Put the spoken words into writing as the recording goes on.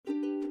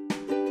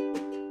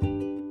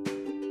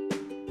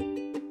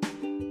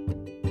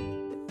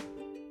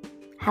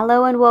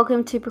Hello and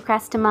welcome to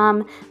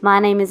Procrastimum. My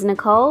name is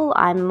Nicole.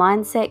 I'm a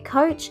mindset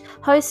coach,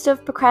 host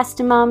of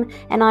Procrastimum,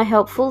 and I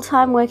help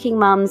full-time working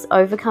mums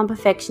overcome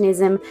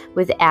perfectionism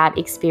without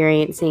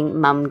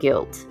experiencing mum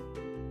guilt.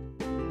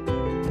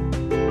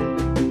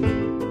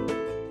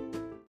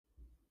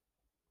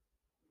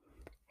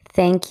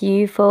 Thank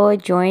you for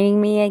joining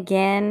me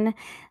again.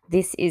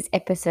 This is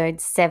episode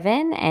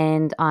 7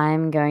 and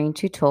I'm going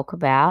to talk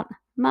about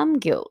mum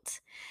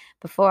guilt.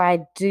 Before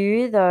I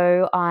do,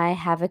 though, I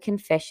have a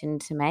confession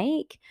to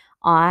make.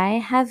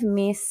 I have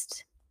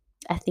missed,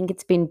 I think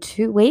it's been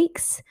 2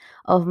 weeks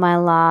of my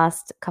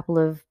last couple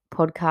of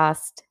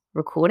podcast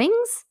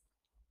recordings.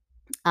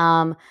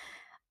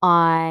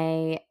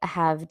 I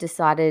have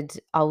decided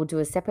I will do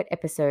a separate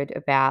episode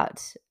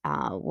about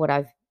what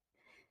I've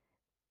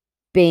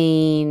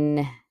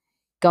been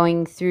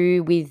going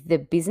through with the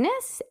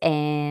business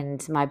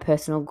and my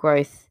personal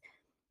growth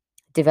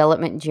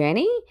development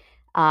journey.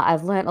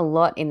 I've learned a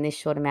lot in this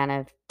short amount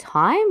of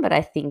time, but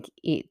I think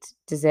it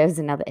deserves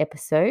another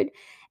episode.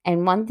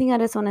 And one thing I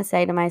just want to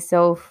say to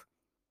myself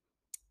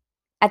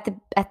at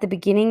the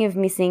beginning of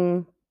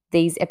missing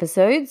these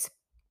episodes,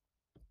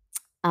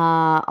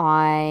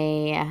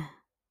 my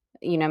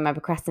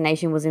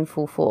procrastination was in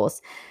full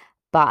force,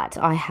 but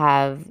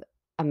I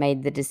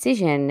made the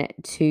decision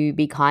to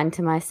be kind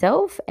to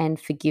myself and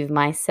forgive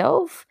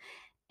myself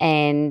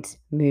and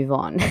move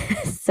on.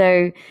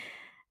 So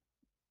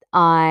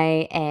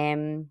I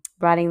am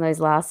writing those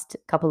last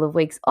couple of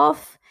weeks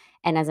off.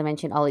 And as I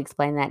mentioned, I'll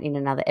explain that in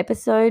another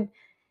episode.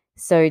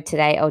 So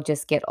today I'll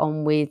just get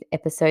on with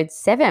episode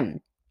 7,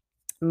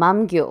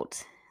 mum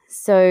guilt.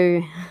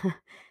 So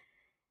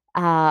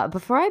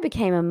before I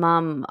became a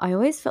mum, I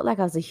always felt like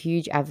I was a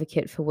huge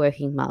advocate for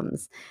working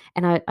mums.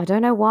 And I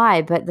don't know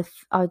why, but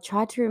I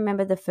tried to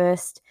remember the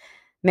first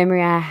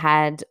memory I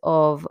had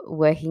of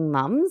working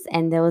mums.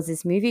 And there was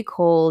this movie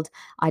called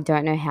I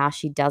Don't Know How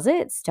She Does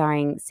It,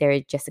 starring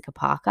Sarah Jessica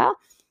Parker.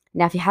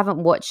 Now, if you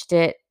haven't watched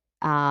it,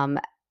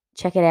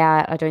 check it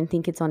out. I don't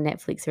think it's on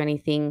Netflix or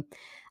anything.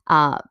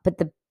 But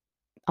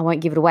I won't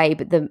give it away,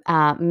 but the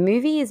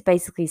movie is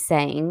basically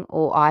saying,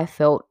 or I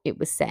felt it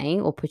was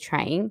saying or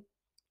portraying,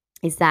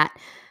 is that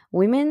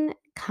women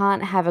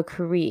can't have a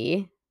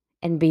career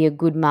and be a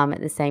good mum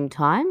at the same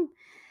time.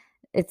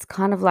 It's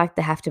kind of like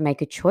they have to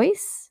make a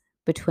choice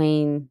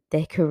between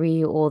their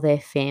career or their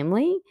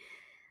family.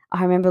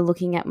 I remember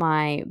looking at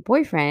my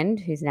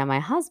boyfriend, who's now my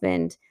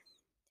husband,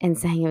 and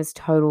saying it was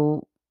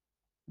total,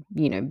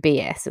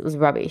 BS. It was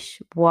rubbish.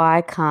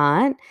 Why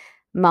can't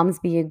mums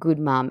be a good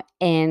mum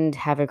and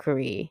have a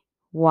career?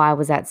 Why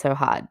was that so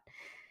hard?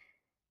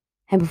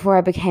 And before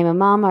I became a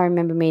mum, I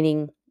remember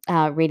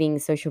reading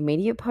social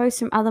media posts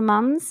from other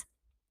mums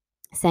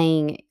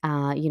saying,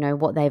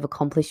 what they've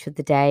accomplished for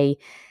the day,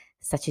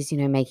 such as,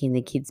 making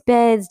the kids'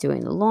 beds, doing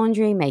the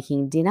laundry,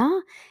 making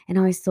dinner. And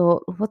I always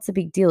thought, what's the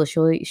big deal?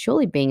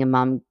 Surely being a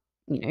mum,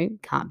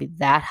 can't be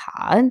that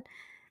hard.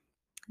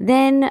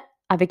 Then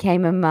I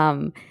became a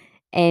mum,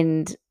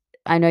 and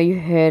I know you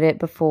heard it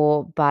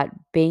before, but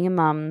being a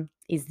mum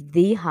is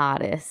the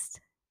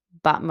hardest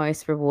but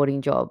most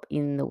rewarding job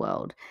in the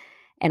world.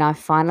 And I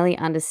finally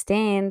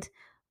understand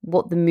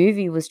what the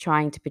movie was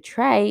trying to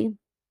portray.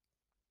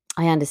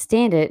 I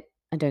understand it.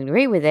 I don't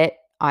agree with it.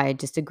 I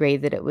just agree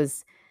that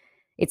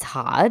it's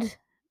hard.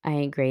 I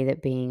agree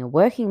that being a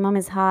working mum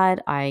is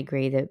hard. I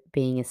agree that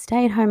being a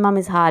stay-at-home mum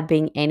is hard.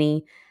 Being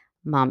any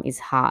mum is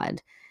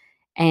hard.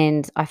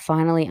 And I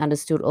finally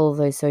understood all of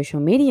those social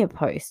media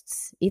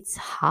posts. It's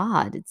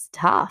hard. It's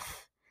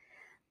tough.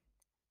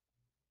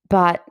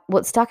 But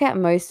what stuck out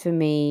most for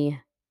me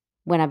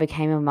when I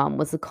became a mum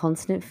was the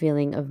constant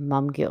feeling of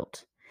mum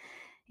guilt.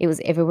 It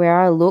was everywhere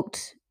I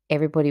looked.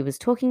 Everybody was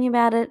talking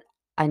about it.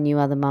 I knew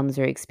other mums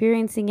were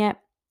experiencing it.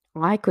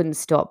 I couldn't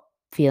stop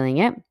feeling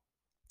it,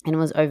 and it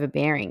was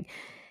overbearing.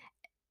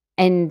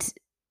 And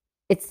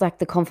it's like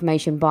the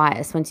confirmation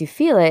bias. Once you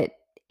feel it,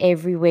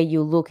 everywhere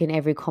you look and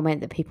every comment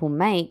that people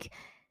make,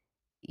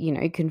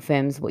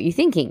 confirms what you're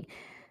thinking.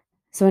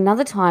 So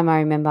another time I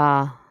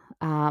remember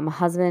my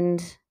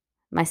husband,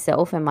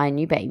 myself, and my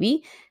new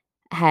baby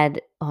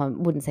had,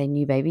 wouldn't say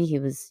new baby, he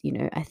was,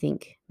 I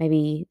think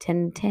maybe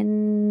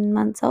 10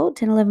 months old,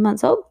 10, 11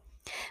 months old.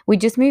 We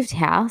just moved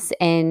house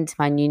and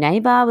my new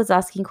neighbor was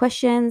asking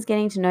questions,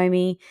 getting to know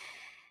me.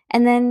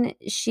 And then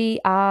she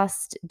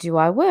asked, do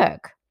I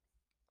work?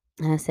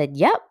 And I said,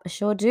 yep, I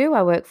sure do.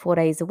 I work 4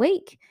 days a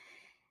week.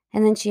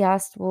 And then she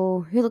asked,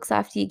 well, who looks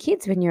after your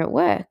kids when you're at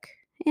work?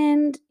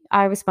 And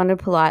I responded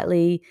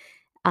politely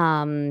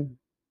and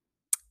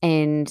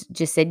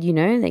just said,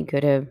 they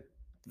go to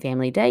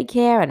family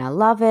daycare and I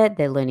love it.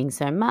 They're learning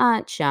so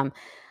much. I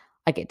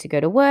get to go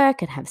to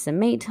work and have some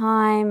me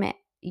time,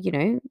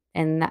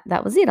 and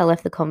that was it. I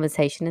left the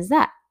conversation as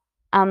that.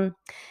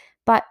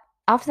 But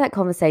after that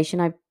conversation,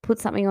 I put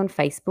something on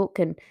Facebook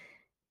and,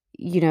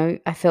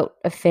 I felt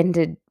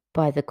offended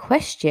by the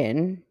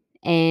question,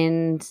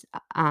 and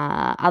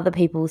other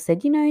people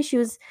said, she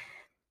was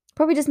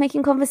probably just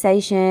making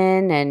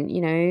conversation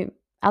and,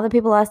 other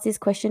people ask this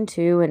question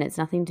too, and it's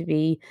nothing to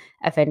be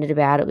offended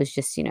about. It was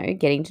just,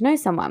 getting to know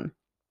someone.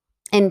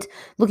 And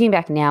looking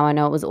back now, I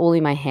know it was all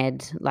in my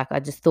head. Like, I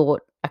just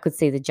thought I could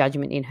see the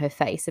judgment in her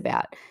face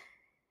about,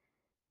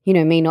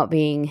 me not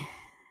being,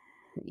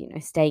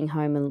 staying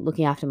home and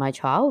looking after my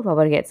child. I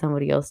want to get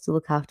somebody else to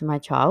look after my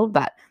child.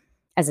 But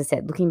as I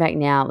said, looking back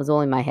now, it was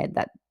all in my head.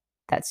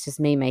 That's just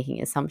me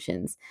making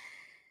assumptions.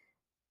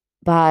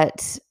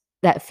 But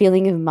that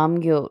feeling of mum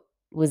guilt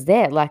was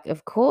there. Like,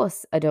 of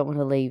course, I don't want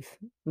to leave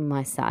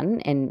my son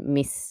and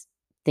miss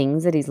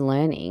things that he's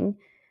learning.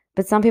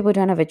 But some people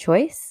don't have a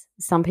choice.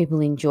 Some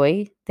people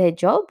enjoy their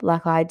job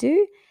like I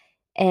do.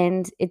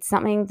 And it's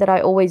something that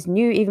I always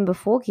knew, even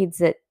before kids,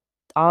 that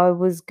I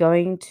was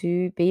going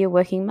to be a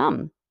working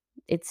mum.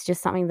 It's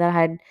just something that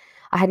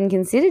I hadn't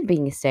considered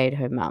being a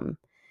stay-at-home mum.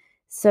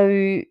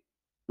 So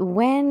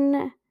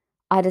when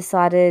I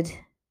decided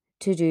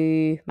to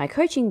do my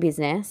coaching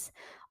business,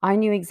 I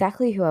knew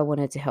exactly who I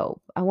wanted to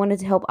help. I wanted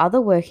to help other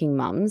working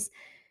mums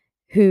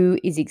who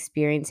is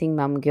experiencing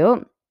mum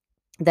guilt,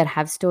 that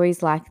have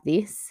stories like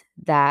this,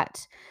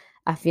 that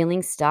are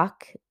feeling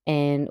stuck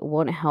and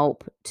want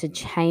help to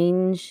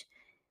change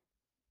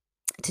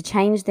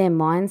their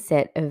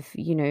mindset of,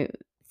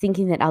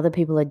 thinking that other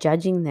people are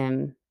judging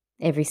them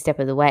every step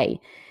of the way.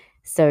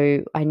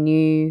 So I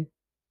knew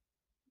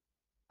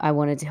I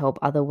wanted to help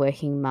other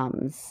working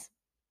mums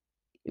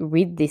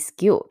rid this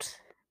guilt,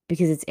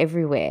 because it's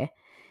everywhere.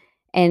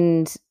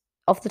 And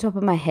off the top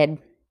of my head,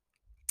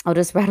 I'll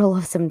just rattle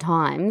off some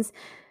times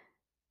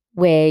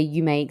where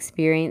you may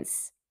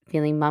experience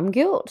feeling mum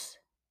guilt.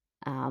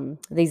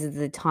 These are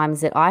the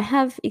times that I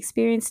have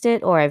experienced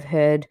it, or I've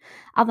heard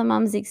other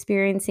mums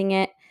experiencing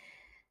it.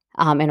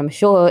 And I'm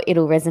sure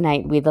it'll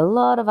resonate with a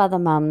lot of other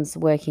mums,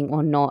 working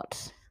or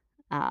not.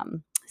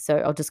 So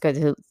I'll just go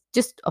to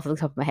just off the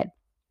top of my head.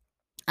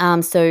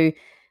 So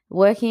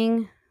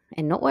working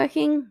and not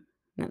working,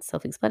 that's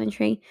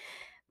self-explanatory.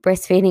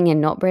 Breastfeeding and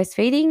not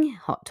breastfeeding,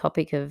 hot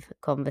topic of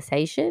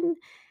conversation.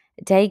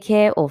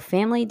 Daycare or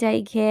family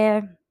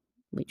daycare,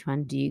 which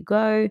one do you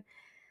go?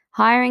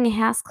 Hiring a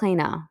house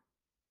cleaner.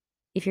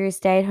 If you're a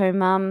stay-at-home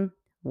mum,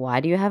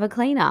 why do you have a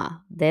cleaner?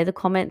 They're the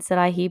comments that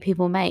I hear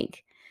people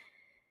make.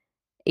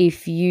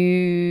 If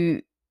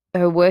you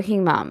are a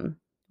working mum,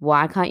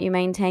 why can't you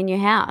maintain your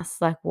house?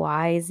 Like,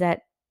 why is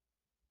that,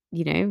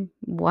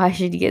 why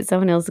should you get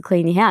someone else to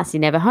clean your house?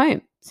 You're never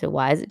home, so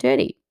why is it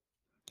dirty?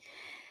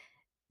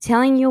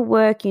 Telling your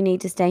work you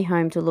need to stay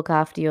home to look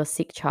after your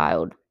sick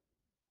child.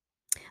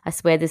 I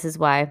swear this is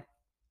why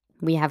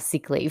we have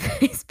sick leave.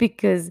 It's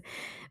because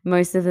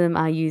most of them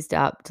are used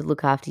up to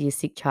look after your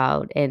sick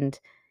child. And,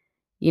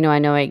 I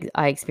know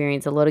I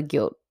experience a lot of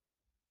guilt.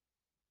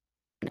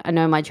 I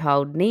know my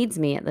child needs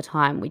me at the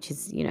time, which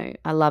is,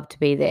 I love to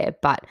be there,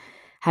 but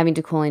having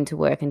to call into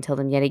work and tell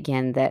them yet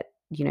again that,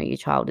 your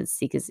child is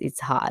sick, it's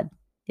hard.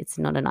 It's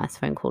not a nice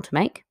phone call to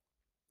make.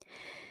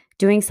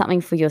 Doing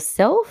something for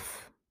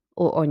yourself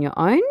or on your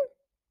own,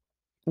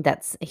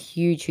 that's a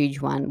huge,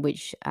 huge one,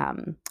 which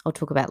I'll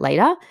talk about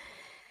later.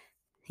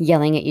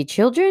 Yelling at your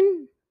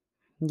children.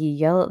 You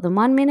yell at them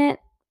 1 minute,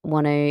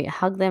 want to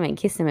hug them and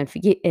kiss them and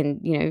forget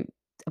and,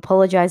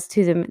 apologize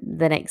to them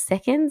the next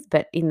seconds.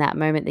 But in that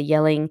moment, the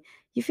yelling,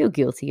 you feel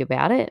guilty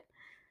about it.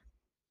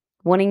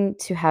 Wanting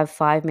to have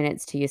 5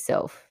 minutes to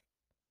yourself.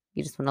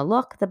 You just want to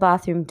lock the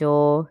bathroom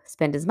door,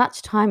 spend as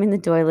much time in the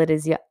toilet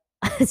as your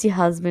as your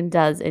husband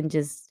does, and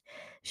just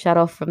shut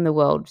off from the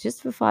world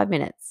just for 5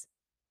 minutes.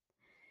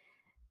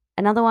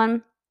 Another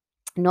one,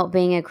 not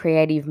being a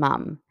creative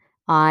mum.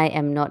 I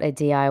am not a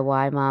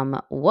DIY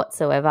mum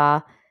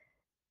whatsoever.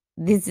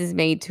 This is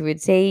me to a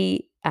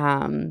T.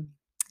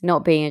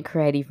 Not being a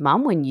creative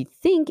mum, when you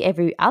think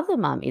every other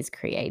mum is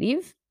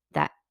creative,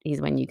 that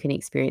is when you can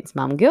experience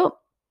mum guilt.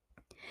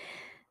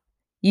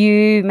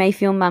 You may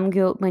feel mum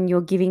guilt when you're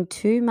giving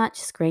too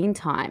much screen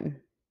time.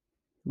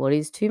 What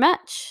is too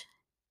much?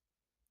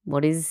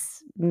 What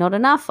is not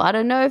enough? I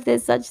don't know if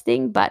there's such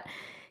thing, but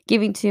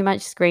giving too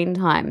much screen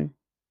time.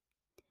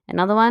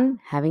 Another one,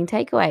 having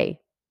takeaway,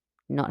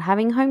 not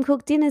having home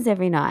cooked dinners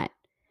every night,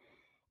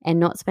 and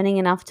not spending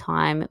enough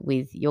time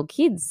with your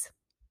kids.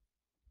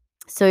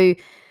 So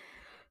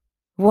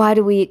why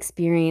do we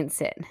experience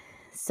it?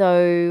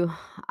 So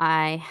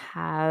I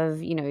have,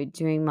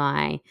 doing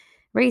my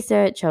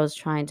research, I was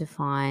trying to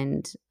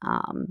find,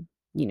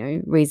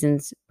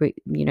 reasons,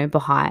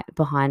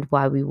 behind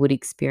why we would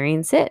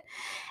experience it.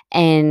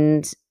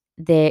 And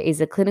there is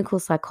a clinical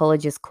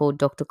psychologist called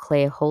Dr.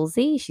 Claire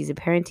Halsey. She's a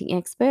parenting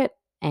expert.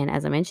 And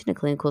as I mentioned, a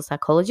clinical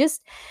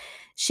psychologist.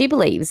 She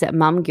believes that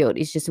mum guilt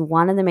is just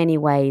one of the many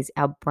ways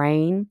our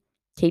brain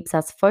keeps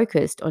us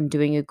focused on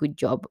doing a good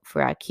job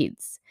for our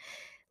kids.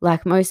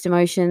 Like most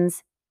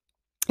emotions,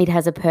 it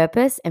has a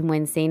purpose, and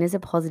when seen as a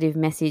positive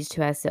message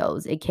to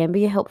ourselves, it can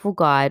be a helpful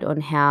guide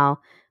on how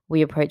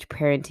we approach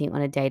parenting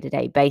on a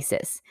day-to-day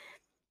basis.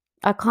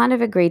 I kind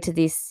of agree to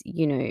this,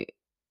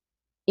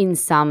 in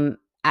some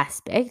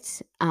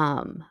aspect,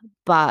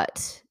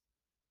 but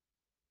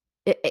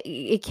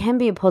it can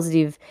be a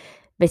positive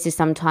message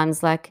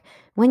sometimes. Like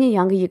when you're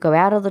younger, you go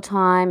out all the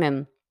time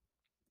and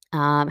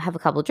have a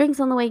couple of drinks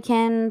on the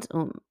weekend.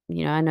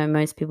 I know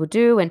most people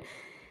do, and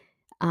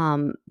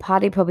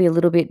party probably a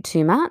little bit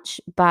too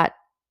much. But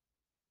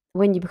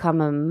when you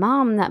become a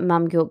mum, that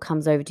mum guilt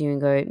comes over to you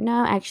and go,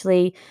 no,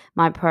 actually,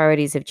 my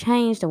priorities have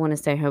changed. I want to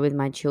stay home with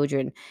my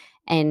children.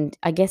 And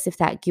I guess if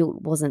that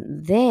guilt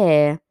wasn't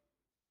there,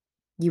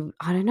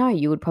 I don't know,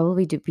 you would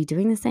probably be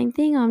doing the same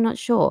thing. I'm not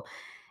sure.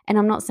 And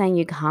I'm not saying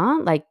you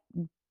can't, like,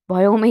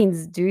 by all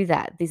means do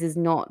that. This is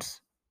not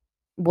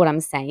what I'm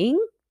saying,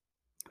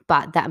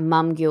 but that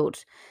mum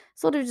guilt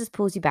sort of just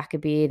pulls you back a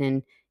bit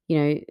and,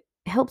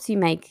 helps you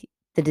make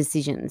the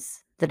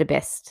decisions that are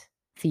best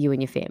for you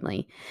and your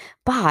family.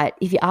 But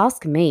if you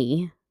ask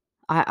me,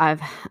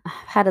 I've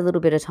had a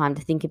little bit of time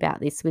to think about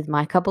this with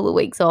my couple of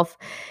weeks off.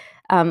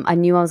 I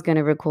knew I was going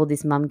to record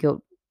this mum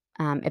guilt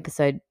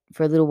episode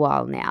for a little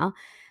while now.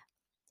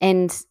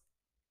 And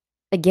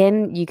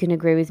again, you can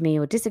agree with me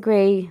or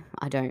disagree.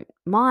 I don't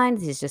mind.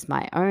 This is just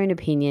my own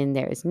opinion.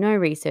 There is no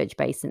research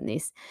base in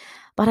this.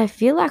 But I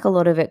feel like a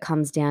lot of it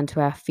comes down to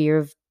our fear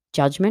of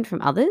judgment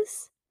from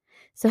others.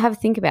 So have a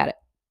think about it.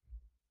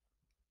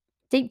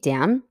 Deep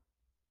down,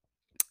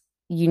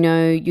 you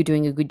know you're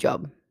doing a good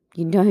job.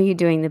 You know you're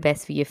doing the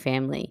best for your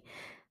family.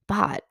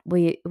 But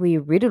we're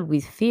riddled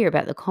with fear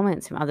about the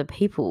comments from other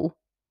people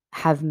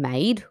have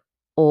made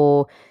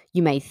or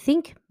you may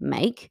think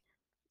make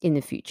in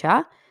the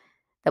future,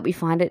 that we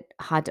find it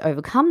hard to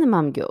overcome the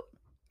mum guilt.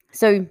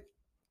 So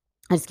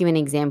I'll just give an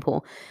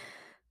example.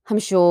 I'm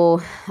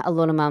sure a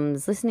lot of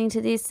mums listening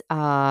to this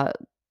are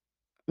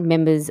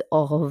members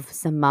of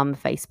some mum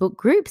Facebook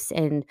groups,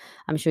 and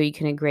I'm sure you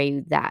can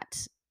agree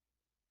that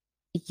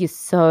you're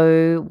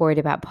so worried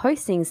about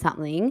posting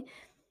something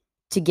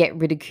to get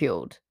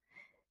ridiculed.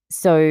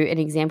 So an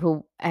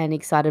example, an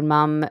excited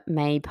mum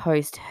may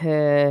post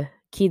her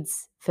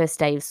kids' first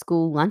day of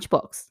school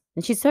lunchbox.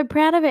 And she's so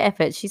proud of her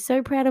efforts. She's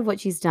so proud of what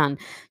she's done.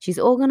 She's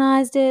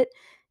organized it.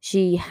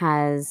 She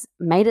has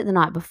made it the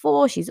night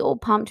before. She's all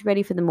pumped,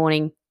 ready for the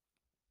morning.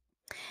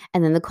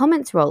 And then the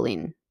comments roll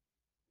in.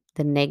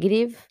 The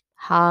negative,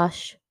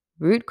 harsh,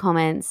 rude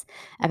comments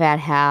about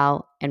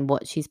how and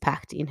what she's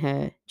packed in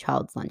her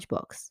child's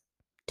lunchbox.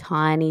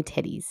 Tiny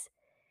teddies.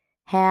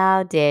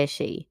 How dare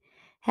she?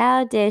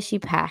 How dare she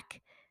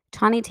pack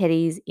tiny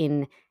teddies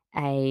in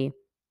a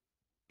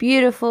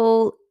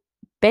beautiful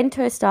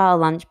bento style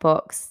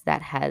lunchbox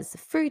that has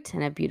fruit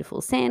and a beautiful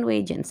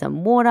sandwich and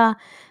some water,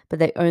 but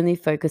they only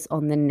focus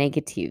on the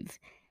negative.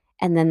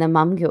 And then the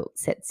mum guilt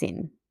sets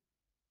in.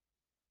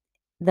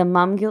 The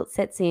mum guilt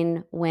sets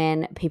in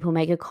when people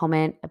make a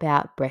comment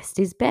about breast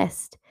is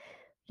best.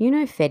 You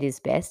know, fed is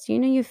best. You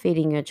know, you're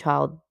feeding your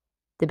child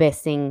the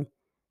best thing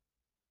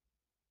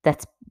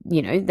that's,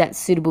 that's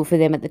suitable for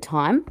them at the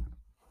time.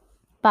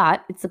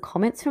 But it's the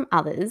comments from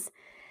others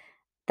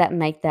that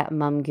make that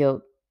mum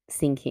guilt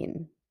sink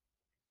in.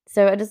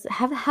 So I just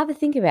have a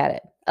think about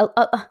it.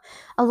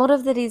 A lot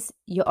of that is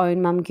your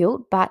own mum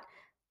guilt, but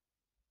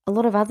a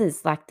lot of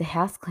others, like the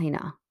house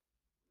cleaner,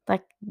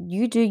 like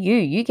you do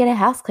you get a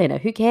house cleaner,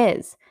 who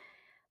cares?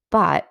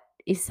 But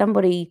if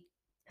somebody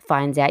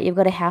finds out you've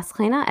got a house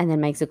cleaner and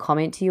then makes a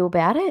comment to you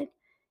about it,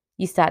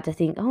 you start to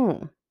think,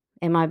 oh,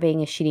 am I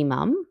being a shitty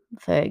mum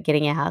for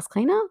getting a house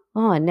cleaner?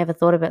 Oh, I never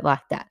thought of it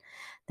like that.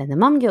 Then the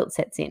mum guilt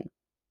sets in.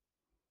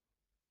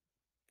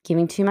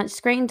 Giving too much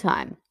screen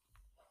time.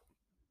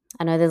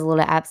 I know there's a lot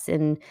of apps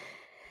and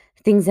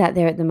things out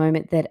there at the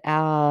moment that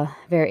are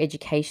very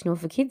educational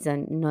for kids. I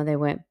know they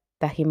weren't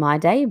back in my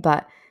day,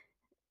 but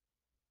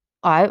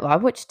I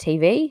watch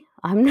TV.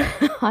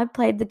 I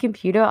played the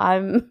computer.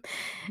 I'm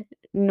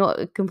not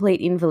a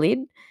complete invalid.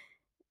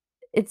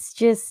 It's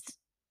just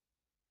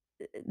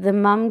the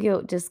mum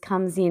guilt just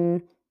comes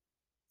in.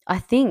 I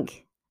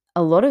think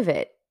a lot of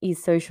it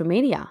is social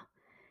media.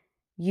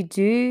 You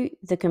do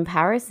the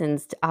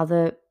comparisons to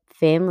other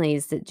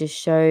families that just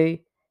show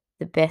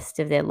the best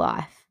of their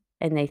life,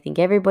 and they think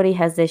everybody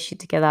has their shit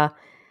together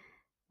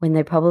when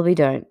they probably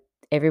don't.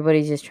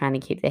 Everybody's just trying to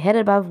keep their head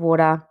above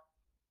water,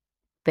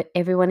 but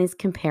everyone is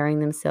comparing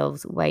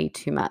themselves way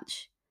too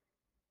much.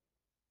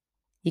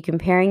 You're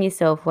comparing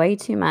yourself way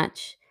too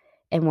much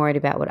and worried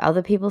about what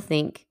other people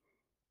think,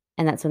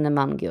 and that's when the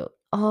mum guilt.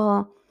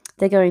 Oh,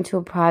 they're going to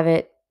a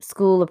private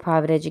school, a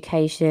private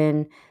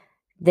education.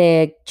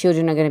 Their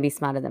children are going to be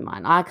smarter than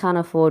mine. I can't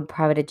afford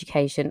private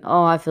education.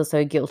 Oh, I feel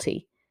so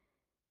guilty.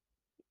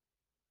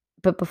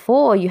 But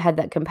before you had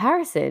that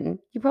comparison,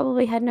 you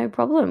probably had no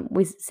problem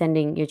with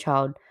sending your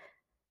child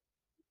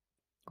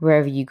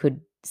wherever you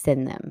could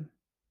send them.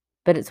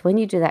 But it's when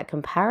you do that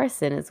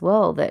comparison as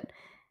well that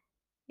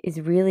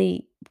is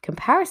really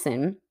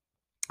comparison,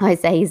 I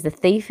say, is the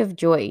thief of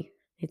joy.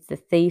 It's the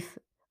thief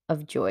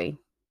of joy.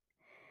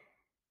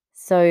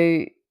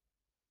 So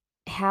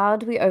how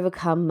do we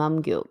overcome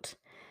mum guilt?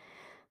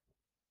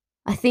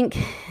 I think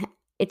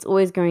it's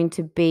always going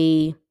to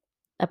be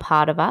a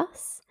part of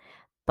us,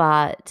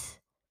 but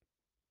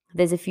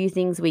there's a few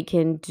things we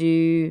can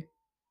do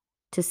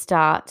to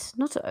start,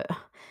 not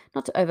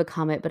to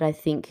overcome it, but I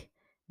think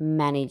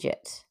manage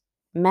it.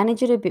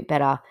 Manage it a bit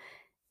better.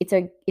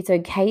 It's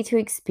okay to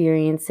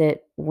experience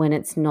it when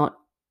it's not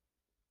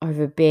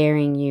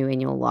overbearing you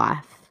in your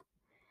life.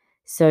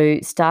 So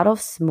start off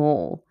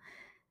small.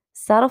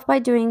 Start off by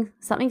doing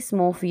something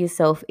small for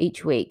yourself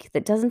each week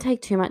that doesn't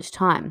take too much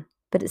time,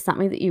 but it's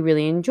something that you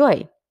really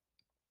enjoy.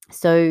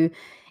 So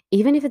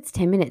even if it's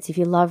 10 minutes, if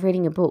you love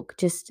reading a book,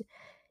 just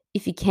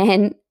if you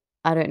can,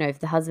 I don't know if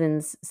the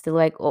husband's still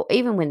awake or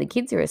even when the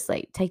kids are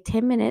asleep, take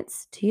 10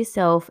 minutes to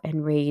yourself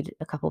and read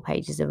a couple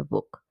pages of a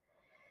book.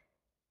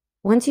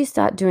 Once you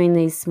start doing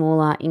these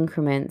smaller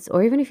increments,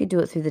 or even if you do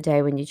it through the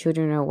day when your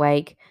children are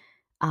awake,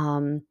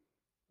 um,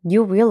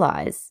 you'll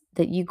realize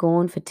that you're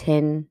gone for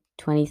 10,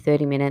 20,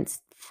 30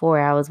 minutes, 4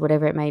 hours,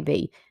 whatever it may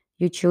be.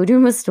 Your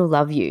children will still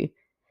love you.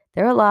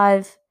 They're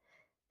alive.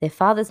 Their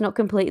father's not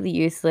completely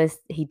useless.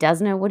 He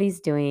does know what he's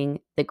doing.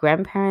 The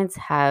grandparents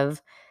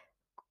have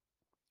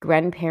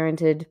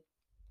grandparented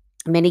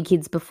many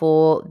kids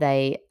before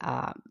they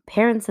are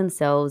parents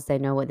themselves. They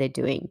know what they're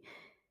doing.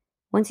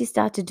 Once you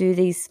start to do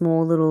these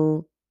small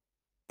little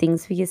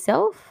things for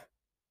yourself,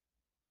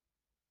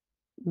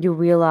 you'll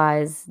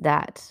realize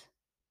that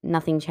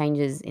nothing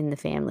changes in the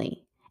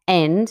family.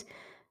 And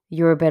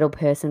you're a better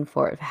person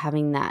for it, for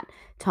having that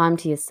time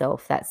to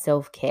yourself, that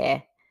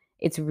self-care.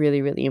 It's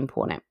really, really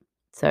important.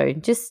 So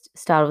just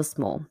start off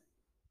small.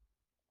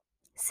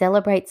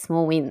 Celebrate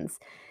small wins.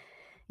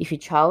 If your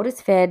child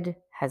is fed,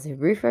 has a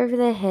roof over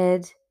their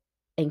head,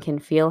 and can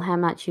feel how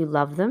much you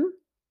love them,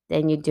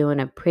 then you're doing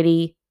a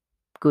pretty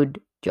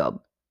good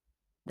job.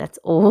 That's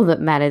all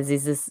that matters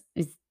is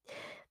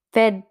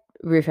fed,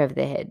 roof over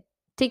their head.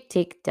 Tick,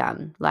 tick,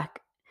 done. Like,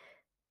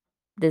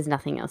 there's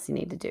nothing else you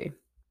need to do.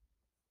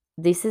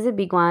 This is a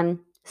big one.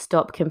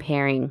 Stop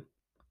comparing.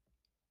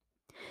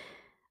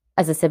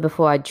 As I said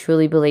before, I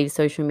truly believe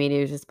social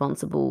media is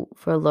responsible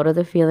for a lot of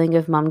the feeling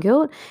of mum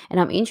guilt.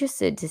 And I'm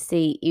interested to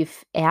see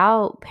if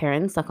our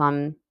parents, like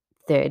I'm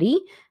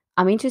 30,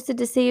 I'm interested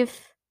to see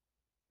if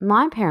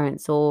my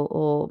parents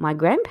or my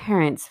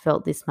grandparents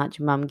felt this much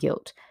mum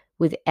guilt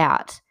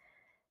without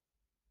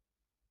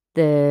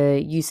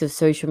the use of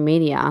social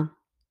media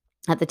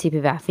at the tip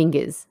of our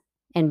fingers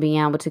and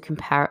being able to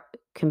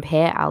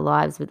compare our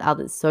lives with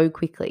others so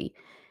quickly.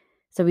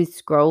 So we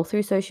scroll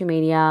through social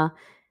media,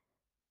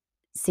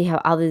 see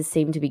how others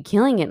seem to be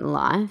killing it in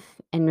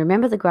life, and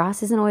remember the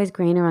grass isn't always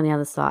greener on the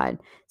other side.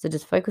 So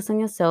just focus on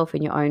yourself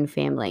and your own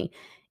family.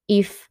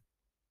 If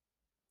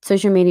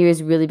social media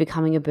is really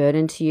becoming a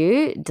burden to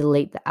you,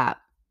 delete the app.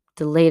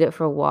 Delete it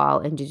for a while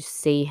and just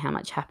see how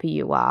much happier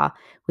you are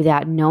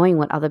without knowing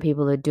what other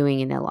people are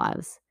doing in their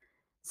lives.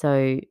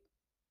 So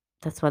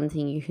that's one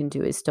thing you can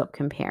do, is stop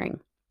comparing.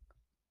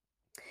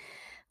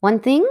 One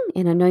thing,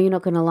 and I know you're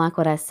not going to like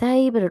what I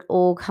say, but it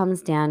all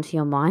comes down to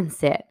your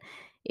mindset.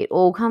 It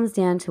all comes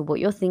down to what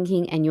you're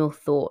thinking and your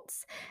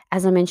thoughts.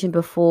 As I mentioned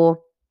before,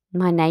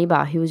 my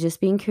neighbor who was just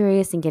being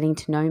curious and getting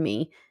to know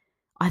me,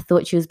 I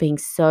thought she was being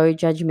so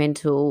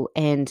judgmental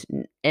and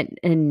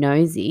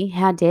nosy.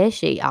 How dare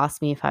she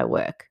ask me if I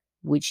work?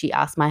 Would she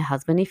ask my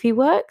husband if he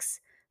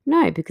works?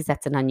 No, because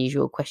that's an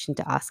unusual question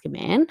to ask a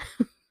man.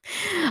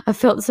 I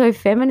felt so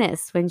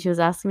feminist when she was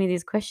asking me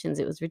these questions.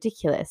 It was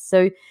ridiculous.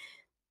 So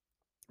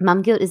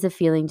mum guilt is a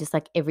feeling just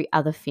like every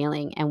other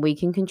feeling, and we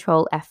can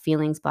control our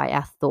feelings by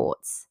our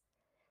thoughts.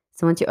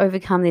 So once you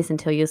overcome this and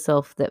tell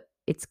yourself that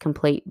it's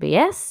complete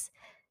BS,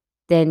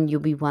 then you'll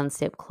be one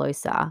step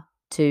closer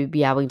to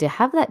be able to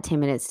have that 10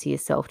 minutes to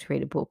yourself to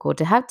read a book, or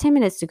to have 10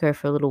 minutes to go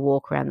for a little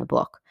walk around the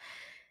block.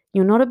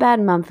 You're not a bad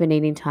mum for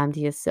needing time to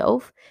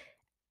yourself.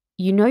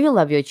 You know you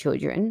love your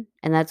children,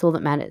 and that's all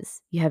that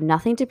matters. You have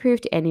nothing to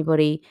prove to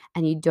anybody,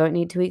 and you don't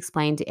need to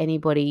explain to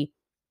anybody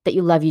that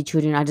you love your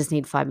children. I just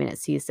need 5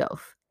 minutes to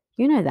yourself.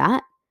 You know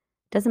that.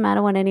 Doesn't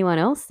matter what anyone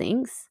else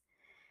thinks.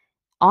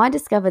 I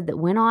discovered that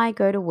when I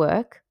go to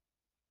work,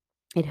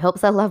 it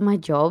helps I love my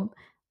job.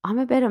 I'm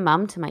a better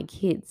mum to my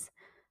kids.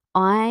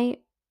 I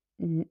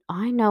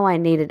know I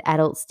needed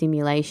adult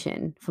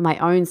stimulation for my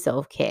own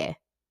self-care.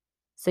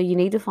 So you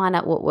need to find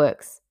out what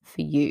works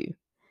for you.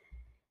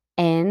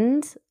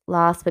 And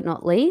last but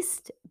not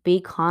least, be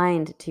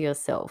kind to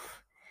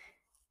yourself.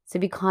 So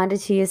be kinder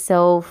to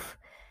yourself.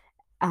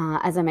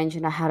 As I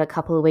mentioned, I had a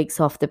couple of weeks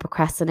off. The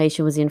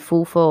procrastination was in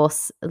full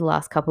force the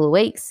last couple of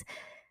weeks.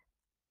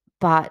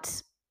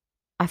 But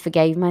I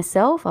forgave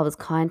myself. I was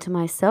kind to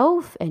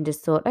myself and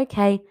just thought,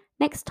 okay,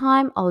 next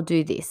time I'll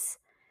do this.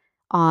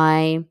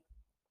 I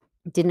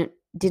didn't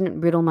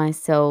riddle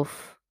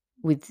myself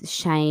with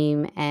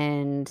shame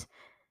and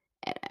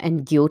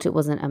guilt. It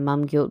wasn't a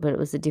mum guilt, but it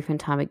was a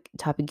different type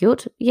of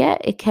guilt. Yeah,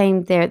 it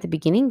came there at the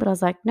beginning, but I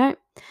was like, no,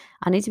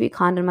 I need to be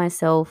kind to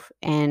myself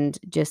and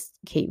just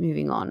keep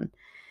moving on.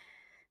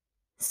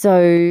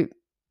 So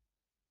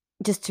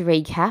just to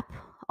recap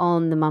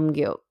on the mum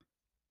guilt.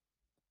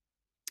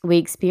 We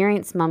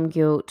experience mum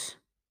guilt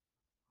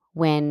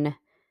when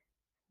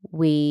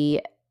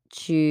we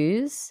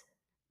choose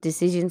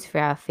decisions for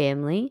our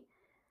family,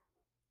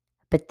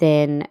 but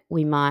then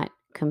we might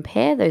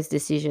compare those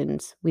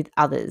decisions with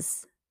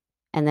others.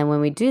 And then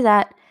when we do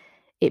that,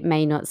 it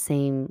may not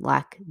seem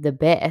like the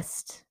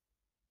best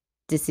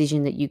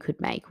decision that you could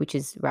make, which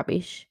is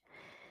rubbish.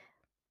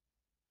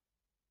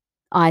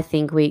 I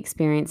think we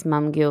experience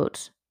mum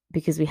guilt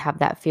because we have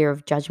that fear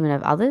of judgment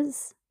of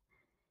others.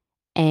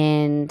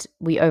 And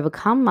we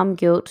overcome mum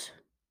guilt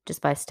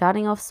just by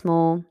starting off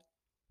small,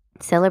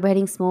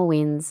 celebrating small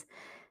wins,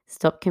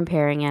 stop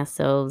comparing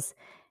ourselves,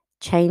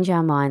 change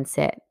our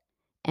mindset,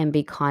 and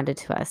be kinder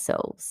to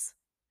ourselves.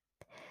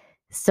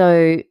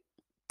 So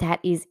that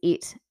is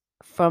it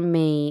from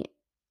me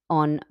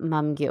on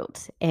mum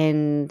guilt.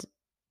 And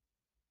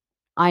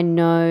I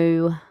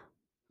know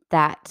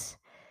that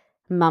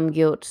mum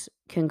guilt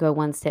can go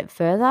one step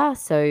further.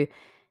 So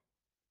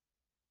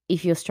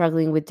if you're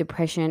struggling with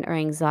depression or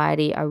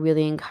anxiety, I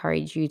really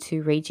encourage you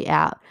to reach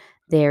out.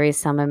 There is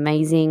some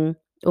amazing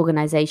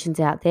organizations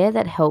out there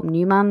that help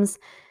new mums,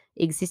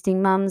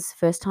 existing mums,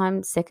 first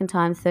time, second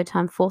time, third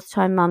time, fourth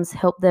time mums,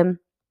 help them.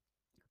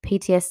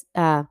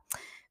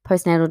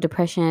 Postnatal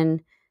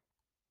depression,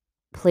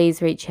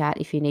 please reach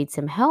out if you need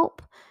some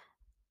help.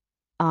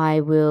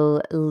 I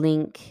will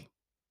link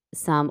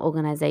some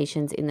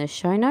organizations in the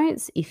show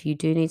notes. If you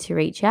do need to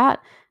reach out,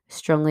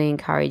 strongly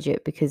encourage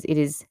it because it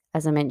is,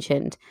 as I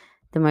mentioned,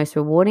 the most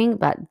rewarding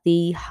but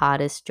the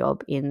hardest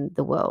job in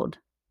the world.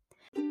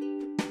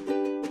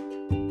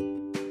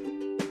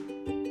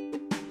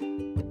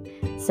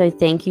 So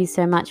thank you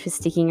so much for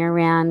sticking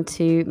around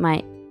to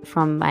my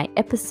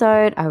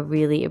episode. I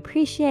really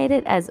appreciate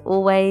it as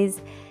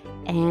always,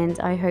 and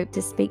I hope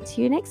to speak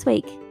to you next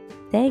week.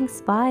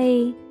 Thanks.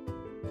 Bye.